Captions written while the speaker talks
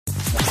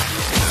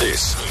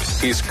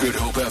This is Good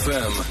Hope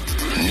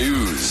FM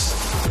News.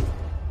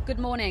 Good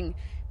morning.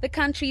 The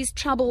country's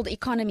troubled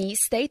economy,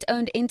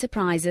 state-owned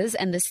enterprises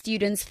and the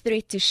students'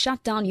 threat to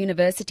shut down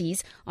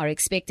universities are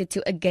expected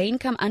to again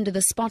come under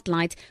the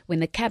spotlight when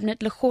the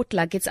Cabinet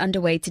Lekgotla gets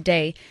underway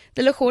today.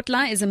 The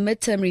Lekgotla is a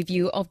midterm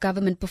review of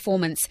government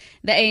performance.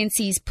 The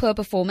ANC's poor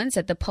performance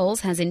at the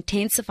polls has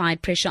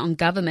intensified pressure on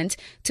government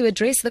to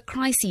address the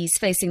crises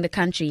facing the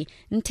country.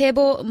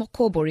 Ntebo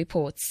Mokobo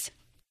reports.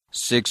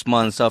 6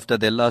 months after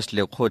the last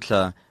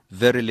Lekgotla,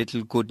 very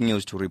little good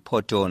news to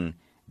report on.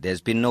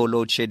 There's been no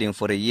load shedding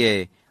for a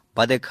year,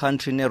 but the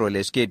country narrowly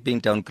escaped being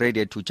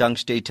downgraded to junk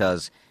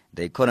status.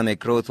 The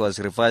economic growth was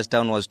revised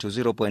downwards to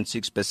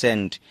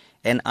 0.6%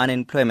 and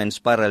unemployment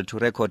spiraled to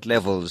record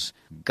levels.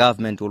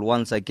 Government will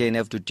once again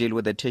have to deal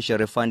with the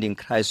tertiary funding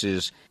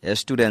crisis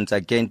as students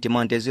again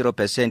demand a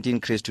 0%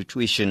 increase to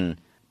tuition.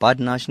 But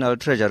National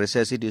Treasury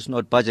says it is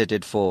not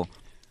budgeted for.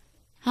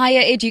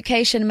 Higher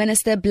Education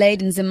Minister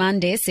Blade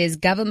Nzimande says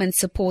government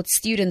supports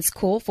students'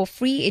 call for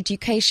free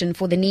education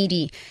for the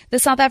needy. The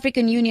South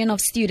African Union of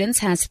Students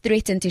has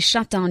threatened to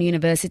shut down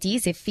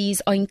universities if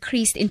fees are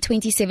increased in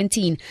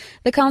 2017.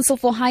 The Council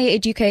for Higher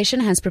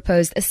Education has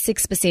proposed a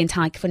 6%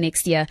 hike for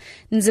next year.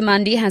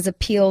 Nzimande has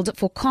appealed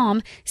for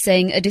calm,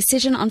 saying a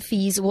decision on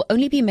fees will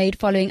only be made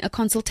following a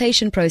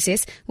consultation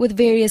process with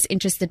various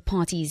interested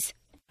parties.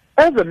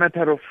 As a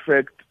matter of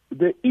fact,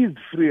 there is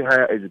free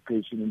higher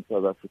education in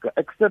South Africa,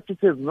 except it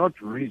has not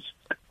reached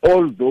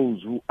all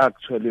those who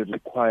actually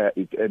require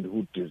it and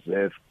who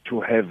deserve to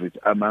have it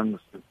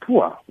amongst the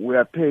poor. We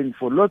are paying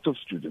for lots of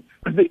students.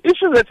 The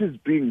issue that is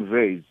being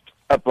raised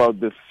about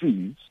the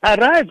fees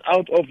arrived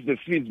out of the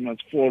fees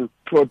must fall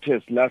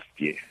protest last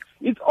year.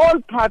 It's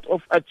all part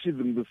of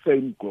achieving the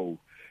same goal.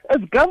 As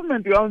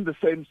government, we are on the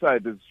same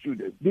side as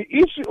students. The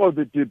issue or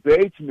the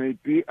debate may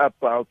be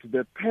about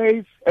the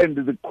pace and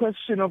the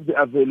question of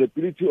the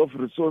availability of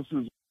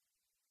resources.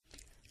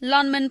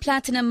 Lonmin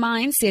Platinum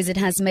Mine says it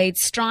has made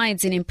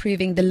strides in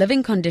improving the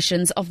living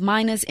conditions of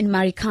miners in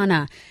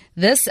Marikana.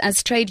 This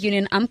as trade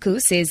union AMCU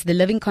says the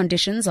living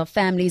conditions of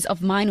families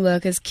of mine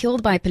workers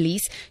killed by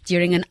police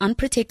during an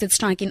unprotected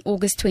strike in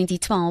August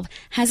 2012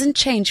 hasn't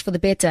changed for the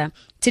better.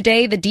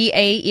 Today, the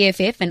DA,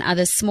 EFF and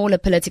other smaller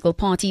political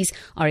parties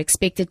are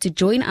expected to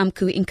join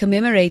AMCU in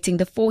commemorating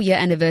the 4-year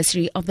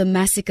anniversary of the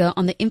massacre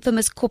on the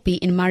infamous Kopi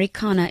in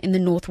Marikana in the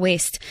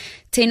northwest.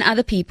 10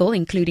 other people,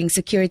 including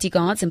security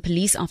guards and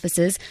police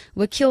officers,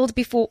 were killed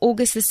before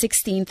August the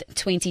 16th,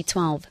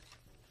 2012.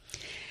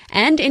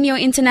 And in your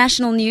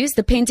international news,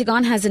 the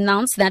Pentagon has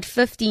announced that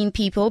 15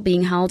 people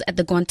being held at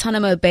the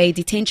Guantanamo Bay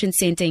Detention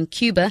Center in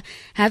Cuba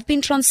have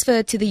been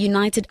transferred to the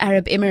United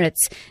Arab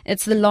Emirates.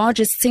 It's the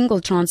largest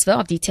single transfer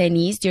of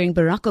detainees during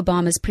Barack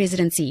Obama's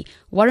presidency.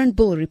 Warren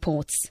Bull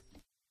reports.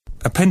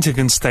 A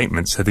Pentagon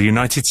statement said the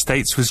United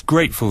States was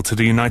grateful to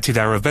the United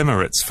Arab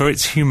Emirates for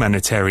its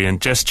humanitarian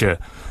gesture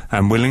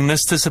and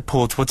willingness to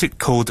support what it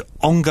called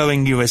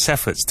ongoing U.S.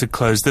 efforts to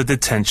close the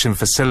detention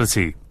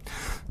facility.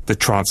 The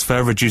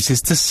transfer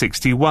reduces to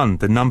 61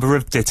 the number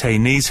of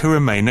detainees who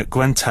remain at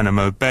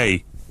Guantanamo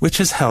Bay, which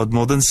has held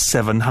more than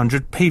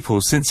 700 people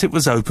since it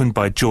was opened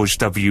by George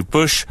W.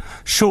 Bush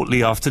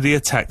shortly after the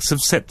attacks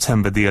of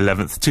September the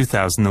 11th,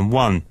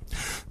 2001.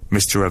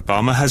 Mr.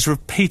 Obama has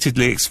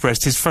repeatedly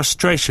expressed his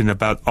frustration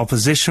about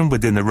opposition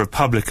within the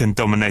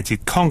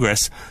Republican-dominated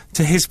Congress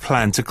to his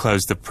plan to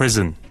close the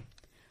prison.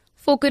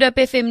 For Good Hope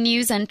FM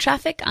News and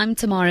Traffic, I'm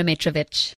Tamara Mitrovic.